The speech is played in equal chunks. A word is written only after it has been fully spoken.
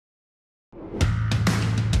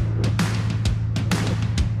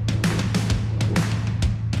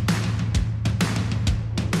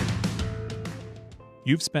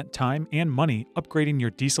You've spent time and money upgrading your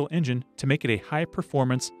diesel engine to make it a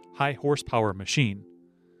high-performance, high-horsepower machine.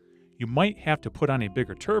 You might have to put on a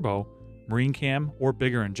bigger turbo, marine cam, or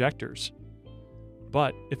bigger injectors.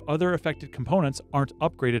 But if other affected components aren't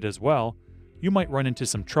upgraded as well, you might run into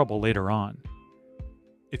some trouble later on.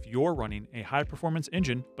 If you're running a high-performance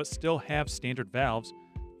engine but still have standard valves,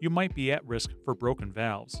 you might be at risk for broken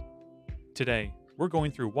valves. Today, we're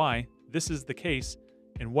going through why this is the case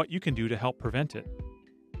and what you can do to help prevent it.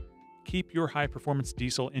 Keep your high-performance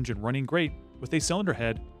diesel engine running great with a cylinder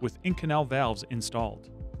head with Inconel valves installed.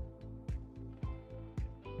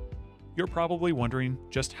 You're probably wondering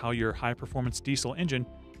just how your high-performance diesel engine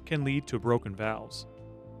can lead to broken valves.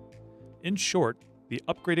 In short, the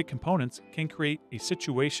upgraded components can create a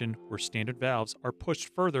situation where standard valves are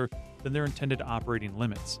pushed further than their intended operating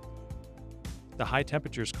limits. The high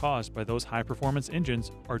temperatures caused by those high-performance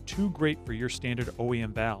engines are too great for your standard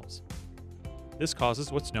OEM valves. This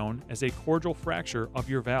causes what's known as a cordial fracture of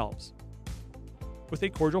your valves. With a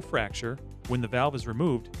cordial fracture, when the valve is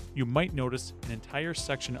removed, you might notice an entire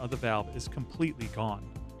section of the valve is completely gone.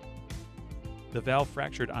 The valve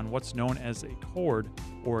fractured on what's known as a cord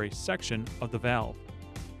or a section of the valve.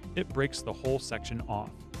 It breaks the whole section off.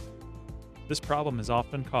 This problem is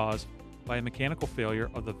often caused by a mechanical failure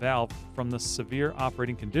of the valve from the severe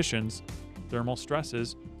operating conditions, thermal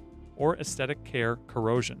stresses, or aesthetic care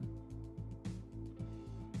corrosion.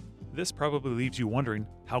 This probably leaves you wondering,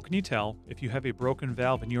 how can you tell if you have a broken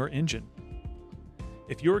valve in your engine?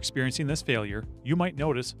 If you're experiencing this failure, you might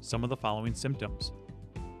notice some of the following symptoms: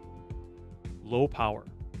 low power,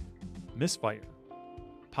 misfire,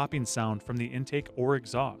 popping sound from the intake or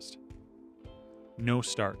exhaust, no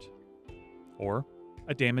start, or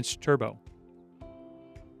a damaged turbo.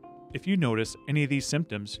 If you notice any of these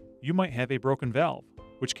symptoms, you might have a broken valve,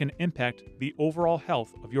 which can impact the overall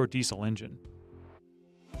health of your diesel engine.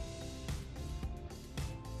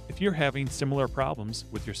 If you're having similar problems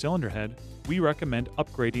with your cylinder head, we recommend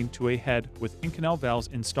upgrading to a head with Inconel valves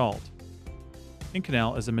installed.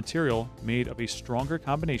 Inconel is a material made of a stronger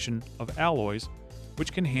combination of alloys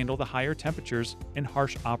which can handle the higher temperatures and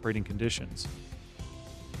harsh operating conditions.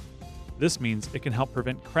 This means it can help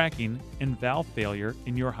prevent cracking and valve failure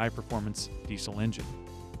in your high-performance diesel engine.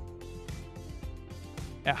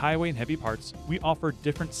 At Highway and Heavy Parts, we offer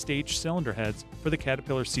different stage cylinder heads for the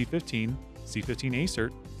Caterpillar C15, C15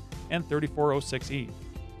 ACERT, and 3406E.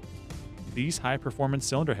 These high-performance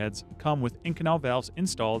cylinder heads come with Inconel valves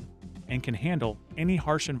installed and can handle any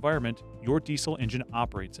harsh environment your diesel engine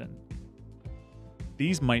operates in.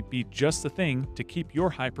 These might be just the thing to keep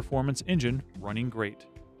your high-performance engine running great.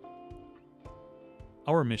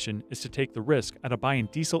 Our mission is to take the risk out of buying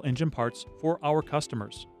diesel engine parts for our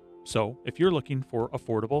customers. So, if you're looking for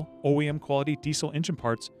affordable, OEM quality diesel engine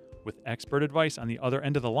parts with expert advice on the other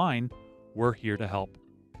end of the line, we're here to help.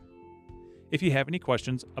 If you have any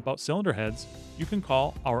questions about cylinder heads, you can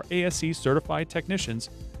call our ASE certified technicians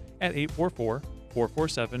at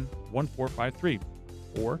 844-447-1453,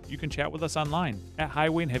 or you can chat with us online at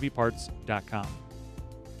highwayandheavyparts.com.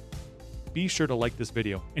 Be sure to like this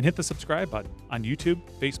video and hit the subscribe button on YouTube,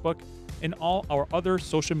 Facebook, and all our other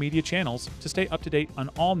social media channels to stay up to date on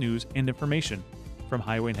all news and information from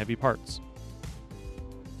Highway and Heavy Parts.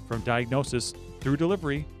 From diagnosis through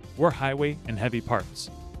delivery, we're Highway and Heavy Parts,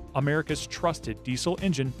 America's trusted diesel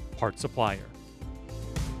engine part supplier.